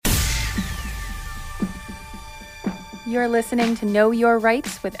You're listening to Know Your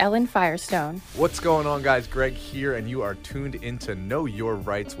Rights with Ellen Firestone. What's going on, guys? Greg here, and you are tuned into Know Your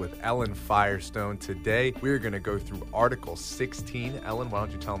Rights with Ellen Firestone. Today, we're going to go through Article 16. Ellen, why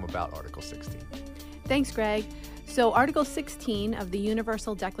don't you tell them about Article 16? Thanks, Greg. So Article 16 of the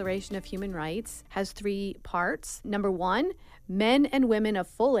Universal Declaration of Human Rights has three parts. Number one, men and women of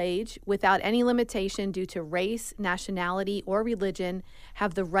full age, without any limitation due to race, nationality, or religion,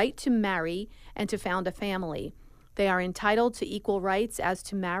 have the right to marry and to found a family. They are entitled to equal rights as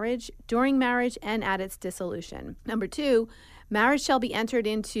to marriage, during marriage, and at its dissolution. Number two, marriage shall be entered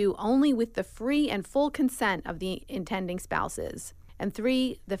into only with the free and full consent of the intending spouses. And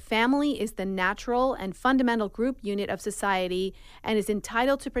three, the family is the natural and fundamental group unit of society and is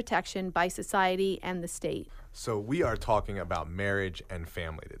entitled to protection by society and the state. So we are talking about marriage and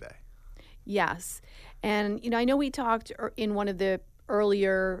family today. Yes. And, I know we talked in one of the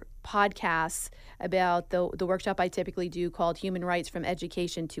earlier podcasts about the workshop I typically do called Human Rights from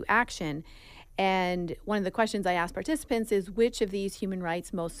Education to Action. And one of the questions I ask participants is, which of these human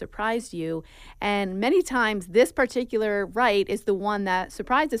rights most surprised you? And many times this particular right is the one that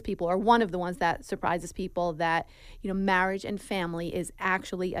surprises people, or one of the ones that surprises people, that, marriage and family is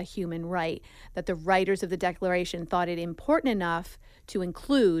actually a human right, that the writers of the Declaration thought it important enough to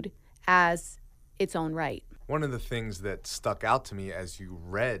include as its own right. One of the things that stuck out to me as you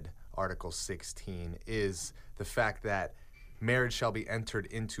read Article 16 is the fact that marriage shall be entered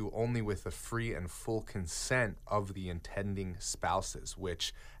into only with the free and full consent of the intending spouses,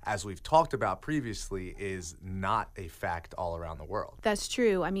 which, as we've talked about previously, is not a fact all around the world. That's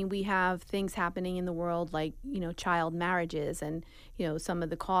true. I mean, we have things happening in the world like, child marriages, and, some of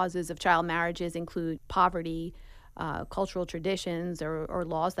the causes of child marriages include poverty, cultural traditions, or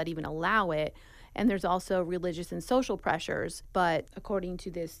laws that even allow it. And there's also religious and social pressures. But according to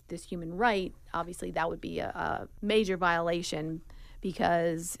this human right, obviously that would be a major violation,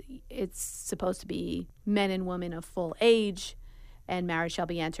 because it's supposed to be men and women of full age, and marriage shall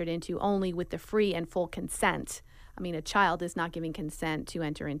be entered into only with the free and full consent. I mean, a child is not giving consent to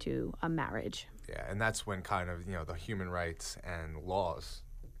enter into a marriage. Yeah, and that's when kind of, the human rights and laws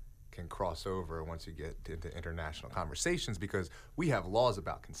can cross over once you get into international conversations, because we have laws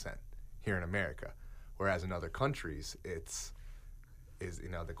about consent here in America, whereas in other countries,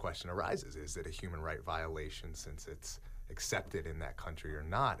 the question arises, is it a human right violation since it's accepted in that country or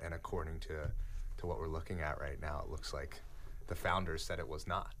not? And according to what we're looking at right now, it looks like the founders said it was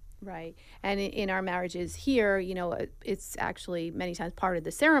not. Right. And in our marriages here, it's actually many times part of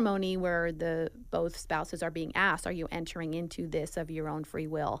the ceremony where both spouses are being asked, are you entering into this of your own free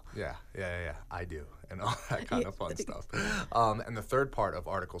will? Yeah, I do, and all that kind of fun stuff. And the third part of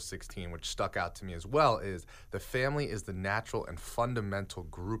Article 16, which stuck out to me as well, is the family is the natural and fundamental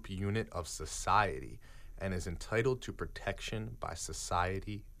group unit of society and is entitled to protection by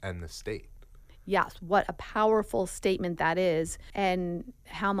society and the state. Yes, what a powerful statement that is, and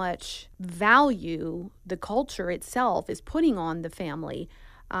how much value the culture itself is putting on the family.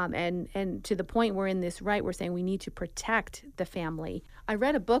 And to the point where in this right, we're saying we need to protect the family. I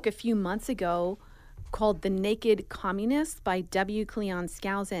read a book a few months ago called The Naked Communist by W. Cleon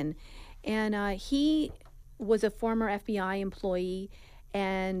Skousen. And he was a former FBI employee,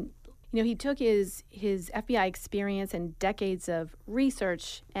 and he took his FBI experience and decades of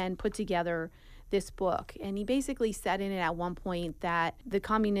research and put together this book. And he basically said in it at one point that the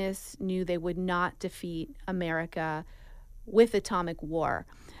communists knew they would not defeat America with atomic war.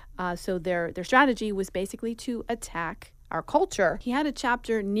 So their strategy was basically to attack our culture. He had a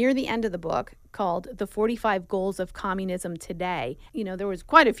chapter near the end of the book called The 45 Goals of Communism Today. There was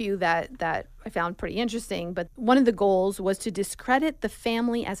quite a few that I found pretty interesting, but one of the goals was to discredit the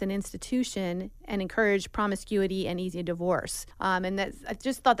family as an institution and encourage promiscuity and easy divorce. And I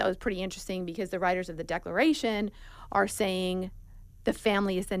just thought that was pretty interesting, because the writers of the Declaration are saying the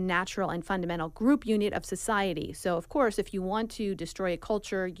family is the natural and fundamental group unit of society. So, of course, if you want to destroy a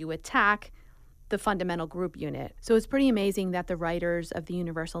culture, you attack the fundamental group unit. So it's pretty amazing that the writers of the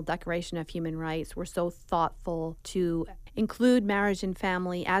Universal Declaration of Human Rights were so thoughtful to include marriage and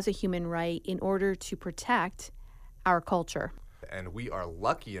family as a human right in order to protect our culture. And we are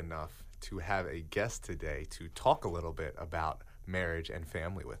lucky enough to have a guest today to talk a little bit about marriage and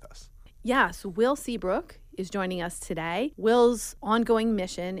family with us. Yes, Will Seabrook is joining us today. Will's ongoing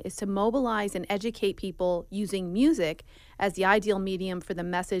mission is to mobilize and educate people using music as the ideal medium for the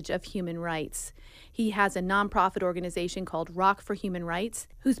message of human rights. He has a nonprofit organization called Rock for Human Rights,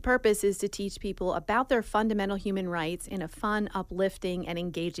 whose purpose is to teach people about their fundamental human rights in a fun, uplifting, and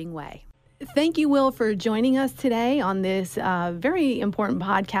engaging way. Thank you, Will, for joining us today on this very important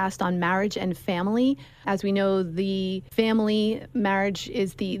podcast on marriage and family. As we know, the family marriage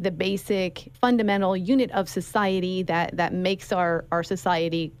is the basic fundamental unit of society that makes our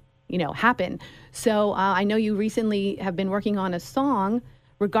society, happen. So I know you recently have been working on a song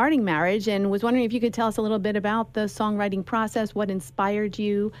regarding marriage and was wondering if you could tell us a little bit about the songwriting process, what inspired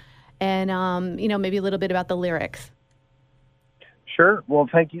you, and, maybe a little bit about the lyrics. Sure. Well,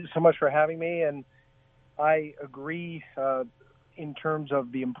 thank you so much for having me. And I agree in terms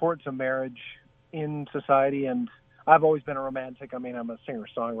of the importance of marriage in society. And I've always been a romantic. I mean, I'm a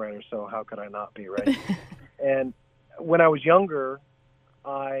singer-songwriter, so how could I not be, right? And when I was younger,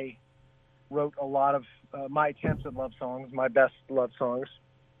 I wrote a lot of my attempts at love songs, my best love songs.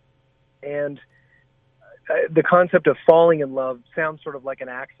 And the concept of falling in love sounds sort of like an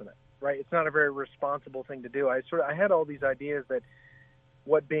accident, right? It's not a very responsible thing to do. I had all these ideas that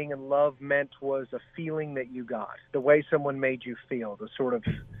what being in love meant was a feeling that you got, the way someone made you feel, the sort of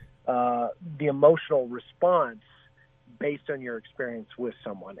the emotional response based on your experience with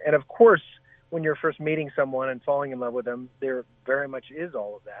someone. And of course, when you're first meeting someone and falling in love with them, there very much is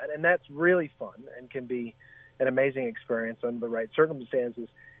all of that. And that's really fun and can be an amazing experience under the right circumstances.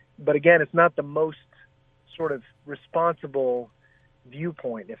 But again, it's not the most sort of responsible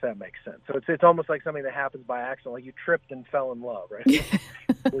viewpoint, if that makes sense. So it's almost like something that happens by accident, like you tripped and fell in love, right?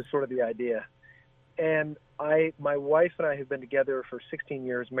 Was sort of the idea. And my wife and I have been together for 16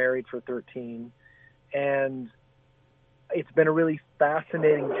 years, married for 13, and it's been a really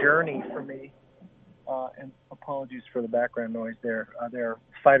fascinating journey for me. And apologies for the background noise there. There are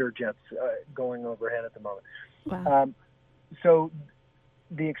fighter jets going overhead at the moment. Wow. So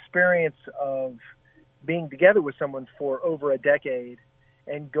the experience of being together with someone for over a decade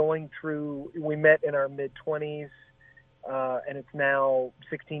and going through, we met in our mid-20s, and it's now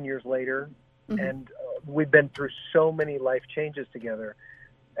 16 years later, and we've been through so many life changes together.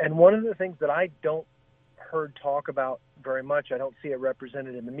 And one of the things that I don't heard talk about very much, I don't see it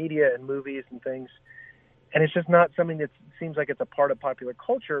represented in the media and movies and things, and it's just not something that seems like it's a part of popular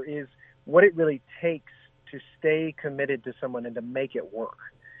culture, is what it really takes to stay committed to someone and to make it work.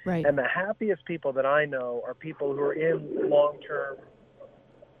 Right. And the happiest people that I know are people who are in long-term,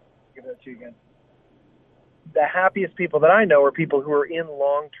 give that to you again. The happiest people that I know are people who are in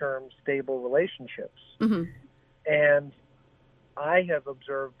long-term stable relationships. Mm-hmm. And I have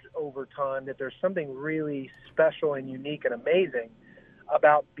observed over time that there's something really special and unique and amazing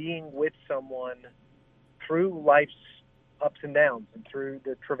about being with someone through life's ups and downs and through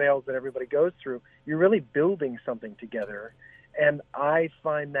the travails that everybody goes through. You're really building something together. And I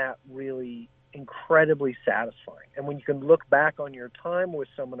find that really incredibly satisfying. And when you can look back on your time with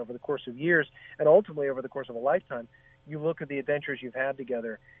someone over the course of years and ultimately over the course of a lifetime, you look at the adventures you've had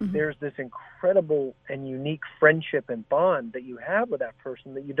together, there's this incredible and unique friendship and bond that you have with that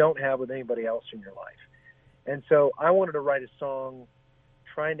person that you don't have with anybody else in your life. And so I wanted to write a song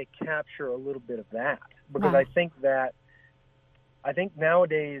trying to capture a little bit of that, because Wow. I think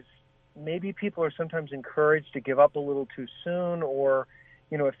nowadays maybe people are sometimes encouraged to give up a little too soon, or,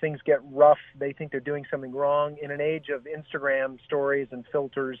 if things get rough, they think they're doing something wrong. In an age of Instagram stories and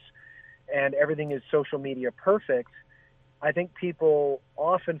filters and everything is social media perfect, I think people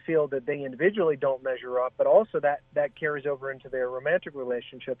often feel that they individually don't measure up, but also that carries over into their romantic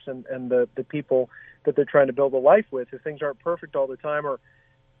relationships and the people that they're trying to build a life with. If things aren't perfect all the time or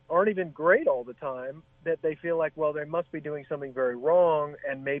aren't even great all the time, that they feel like, well, they must be doing something very wrong,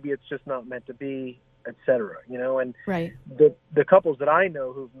 and maybe it's just not meant to be, et cetera, and Right. the couples that I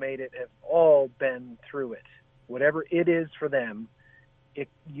know who've made it have all been through it. Whatever it is for them,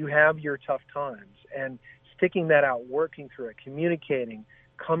 you have your tough times, and sticking that out, working through it, communicating,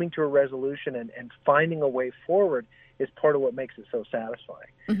 coming to a resolution and finding a way forward is part of what makes it so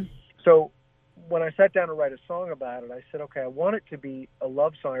satisfying. Mm-hmm. So when I sat down to write a song about it, I said, okay, I want it to be a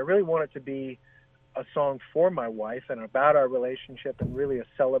love song. I really want it to be a song for my wife and about our relationship, and really a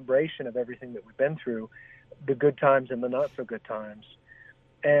celebration of everything that we've been through, the good times and the not so good times.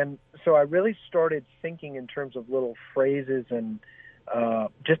 And so I really started thinking in terms of little phrases and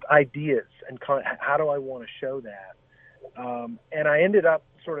just ideas and how do I want to show that. And I ended up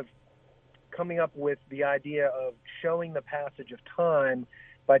sort of coming up with the idea of showing the passage of time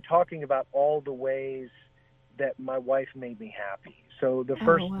by talking about all the ways that my wife made me happy. So the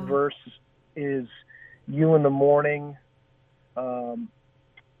first wow. verse is you in the morning,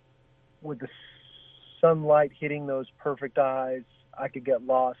 with the sunlight hitting those perfect eyes I could get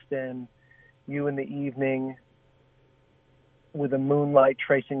lost in. You in the evening, with the moonlight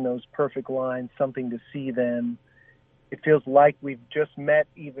tracing those perfect lines, something to see then. It feels like we've just met,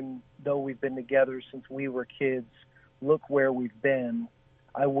 even though we've been together since we were kids, look where we've been,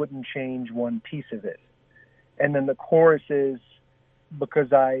 I wouldn't change one piece of it. And then the chorus is,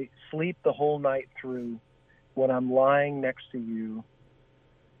 because I sleep the whole night through, when I'm lying next to you,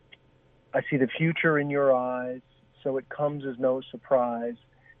 I see the future in your eyes, so it comes as no surprise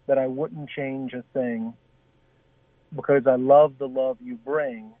that I wouldn't change a thing, because I love the love you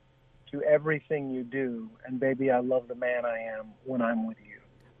bring to everything you do, and baby, I love the man I am when I'm with you.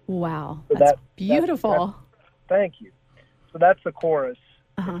 Wow, So that's beautiful. Thank you. So that's the chorus.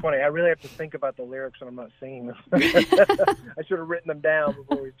 It's funny, I really have to think about the lyrics when I'm not singing them. I should have written them down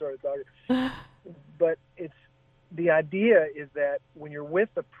before we started talking. But the idea is that when you're with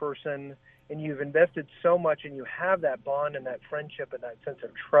a person and you've invested so much and you have that bond and that friendship and that sense of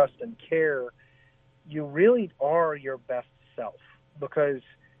trust and care, you really are your best self, because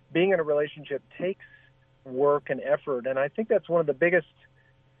being in a relationship takes work and effort. And I think that's one of the biggest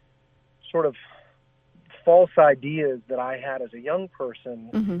sort of false ideas that I had as a young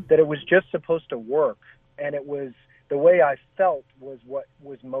person, that it was just supposed to work, and it was the way I felt was what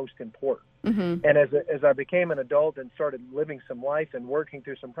was most important. And as I became an adult and started living some life and working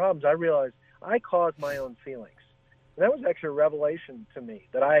through some problems, I realized I caused my own feelings. And that was actually a revelation to me,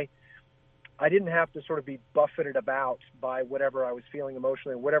 that I didn't have to sort of be buffeted about by whatever I was feeling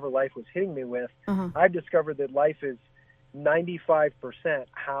emotionally or whatever life was hitting me with. I've discovered that life is 95%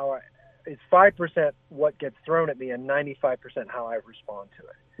 it's 5% what gets thrown at me and 95% how I respond to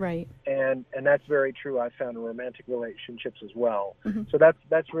it. Right. And that's very true. I've found in romantic relationships as well. So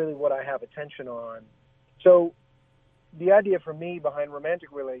that's really what I have attention on. So the idea for me behind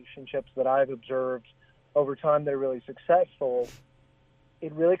romantic relationships that I've observed over time that are really successful,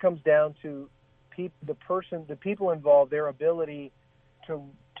 it really comes down to the people involved, their ability to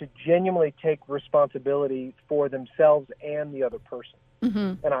genuinely take responsibility for themselves and the other person.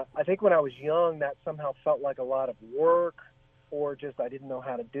 And I think when I was young, that somehow felt like a lot of work, or just I didn't know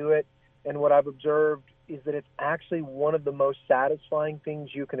how to do it. And what I've observed is that it's actually one of the most satisfying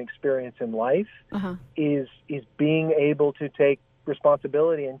things you can experience in life, is being able to take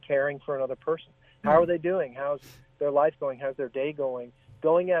responsibility and caring for another person. How are they doing? How's their life going? How's their day going?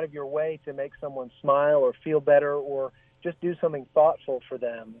 Going out of your way to make someone smile or feel better or just do something thoughtful for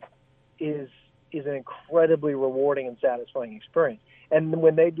them is an incredibly rewarding and satisfying experience. And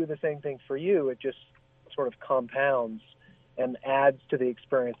when they do the same thing for you, it just sort of compounds and adds to the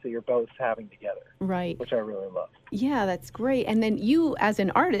experience that you're both having together. Right. Which I really love. Yeah, that's great. And then you, as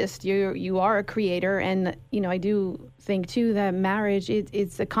an artist, you are a creator, and I do think too that marriage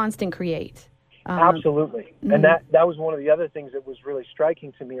it's a constant create. Absolutely. And that was one of the other things that was really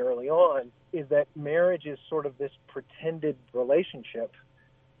striking to me early on, is that marriage is sort of this pretended relationship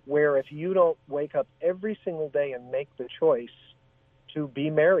where if you don't wake up every single day and make the choice to be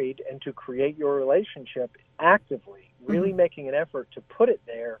married and to create your relationship actively, really making an effort to put it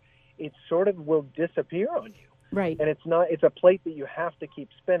there, it sort of will disappear on you. Right. And it's a plate that you have to keep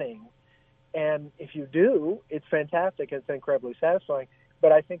spinning. And if you do, it's fantastic. It's incredibly satisfying.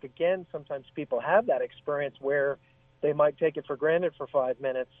 But I think, again, sometimes people have that experience where they might take it for granted for 5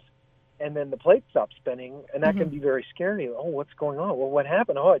 minutes and then the plate stops spinning, and that can be very scary. Oh, what's going on? Well, what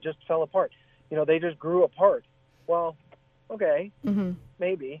happened? Oh, it just fell apart. They just grew apart. Well, okay,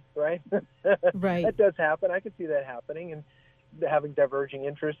 maybe, right? Right. That does happen. I could see that happening, and having diverging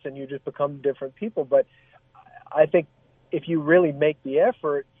interests, and you just become different people. But I think if you really make the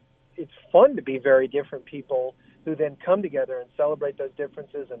effort, it's fun to be very different people who then come together and celebrate those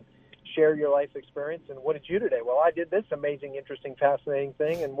differences and share your life experience. And what did you do today? Well, I did this amazing, interesting, fascinating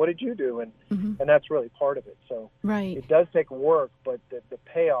thing. And what did you do? And that's really part of it. So it does take work, but the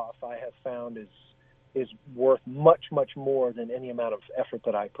payoff I have found is worth much, much more than any amount of effort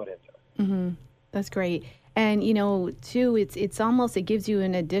that I put into it. That's great. And, too, it's almost, it gives you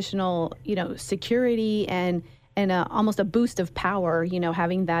an additional, security and almost a boost of power,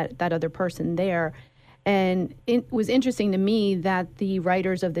 having that other person there. And it was interesting to me that the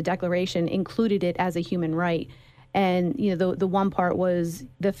writers of the Declaration included it as a human right. And, the one part was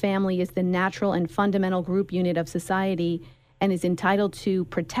the family is the natural and fundamental group unit of society and is entitled to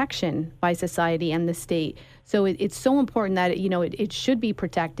protection by society and the state. So it's so important that, it should be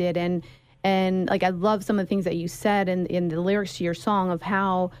protected. And like, I love some of the things that you said in the lyrics to your song of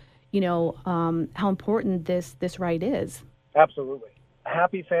how, how important this right is. Absolutely.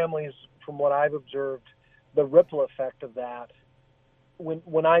 Happy families, from what I've observed, the ripple effect of that,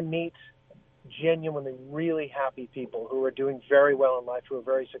 when I meet genuinely really happy people who are doing very well in life, who are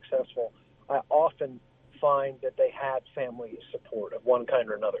very successful, I often find that they had family support of one kind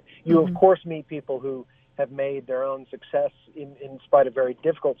or another. You, of course, meet people who have made their own success in spite of very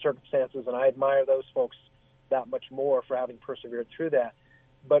difficult circumstances, and I admire those folks that much more for having persevered through that.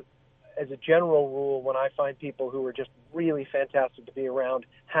 But as a general rule, when I find people who are just really fantastic to be around,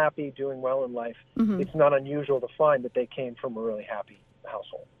 happy, doing well in life, it's not unusual to find that they came from a really happy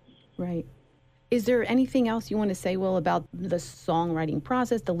household. Right. Is there anything else you want to say, Will, about the songwriting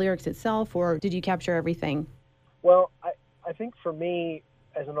process, the lyrics itself, or did you capture everything? Well, I think for me,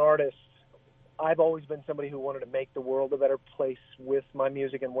 as an artist, I've always been somebody who wanted to make the world a better place with my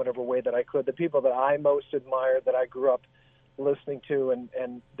music in whatever way that I could. The people that I most admired, that I grew up listening to,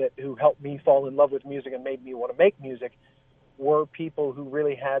 and that who helped me fall in love with music and made me want to make music, were people who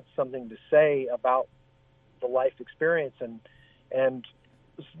really had something to say about the life experience, and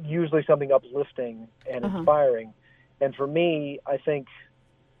usually something uplifting and inspiring. And for me, I think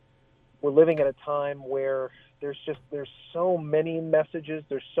we're living at a time where there's so many messages,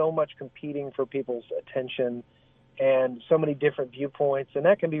 there's so much competing for people's attention, and so many different viewpoints, and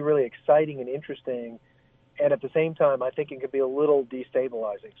that can be really exciting and interesting. And at the same time, I think it can be a little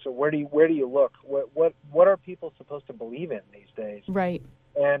destabilizing. So where do you look? What are people supposed to believe in these days? Right.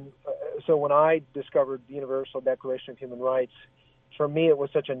 And so when I discovered the Universal Declaration of Human Rights, for me it was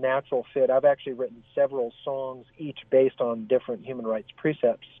such a natural fit. I've actually written several songs, each based on different human rights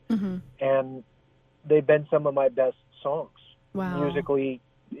precepts, and they've been some of my best songs, musically,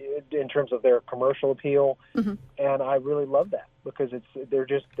 in terms of their commercial appeal. And I really love that because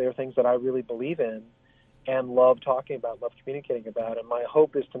they're things that I really believe in and love talking about, love communicating about. And my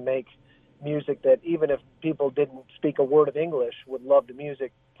hope is to make music that even if people didn't speak a word of English, would love the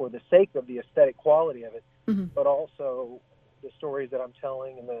music for the sake of the aesthetic quality of it, but also the stories that I'm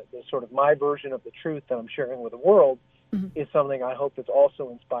telling and the sort of my version of the truth that I'm sharing with the world is something I hope is also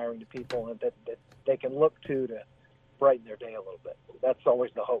inspiring to people, and that they can look to brighten their day a little bit. That's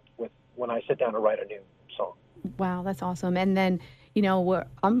always the hope when I sit down to write a new song. Wow, that's awesome. And then,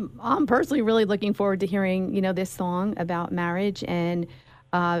 I'm personally really looking forward to hearing, this song about marriage, and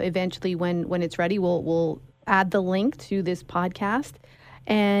eventually when it's ready, we'll add the link to this podcast.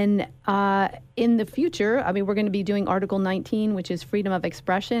 And in the future, we're going to be doing Article 19, which is freedom of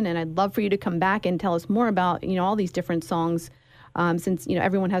expression. And I'd love for you to come back and tell us more about, all these different songs, since,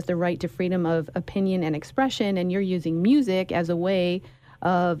 everyone has the right to freedom of opinion and expression. And you're using music as a way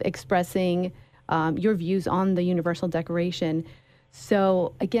of expressing your views on the Universal Declaration.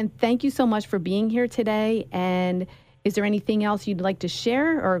 So, again, thank you so much for being here today. And is there anything else you'd like to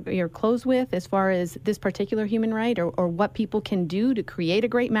share or close with as far as this particular human right, or what people can do to create a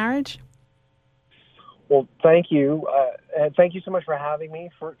great marriage? Well, thank you. And thank you so much for having me.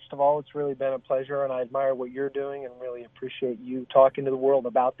 First of all, it's really been a pleasure, and I admire what you're doing and really appreciate you talking to the world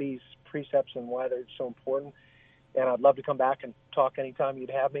about these precepts and why they're so important. And I'd love to come back and talk anytime you'd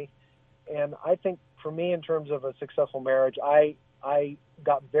have me. And I think for me, in terms of a successful marriage, I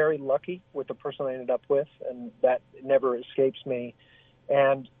got very lucky with the person I ended up with, and that never escapes me.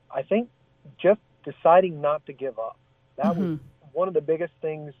 And I think just deciding not to give up, that was one of the biggest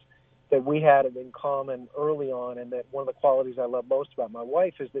things that we had in common early on, and that one of the qualities I love most about my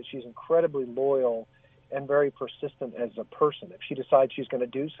wife is that she's incredibly loyal and very persistent as a person. If she decides she's going to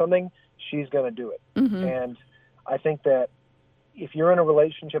do something, she's going to do it. And I think that if you're in a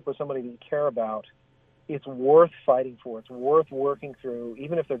relationship with somebody that you care about, it's worth fighting for. It's worth working through,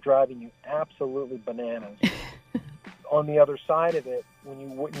 even if they're driving you absolutely bananas. On the other side of it, when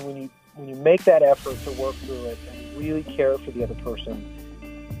you make that effort to work through it and really care for the other person,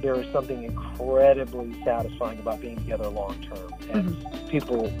 there is something incredibly satisfying about being together long term. And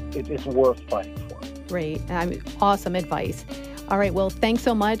it's worth fighting for. Great. Awesome advice. All right. Well, thanks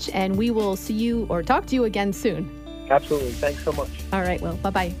so much. And we will see you or talk to you again soon. Absolutely. Thanks so much. All right. Well,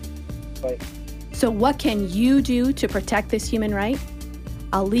 bye-bye. Bye. So what can you do to protect this human right?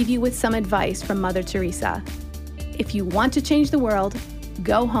 I'll leave you with some advice from Mother Teresa. If you want to change the world,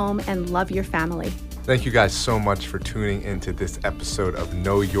 go home and love your family. Thank you guys so much for tuning into this episode of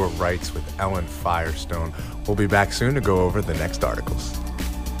Know Your Rights with Ellen Firestone. We'll be back soon to go over the next articles.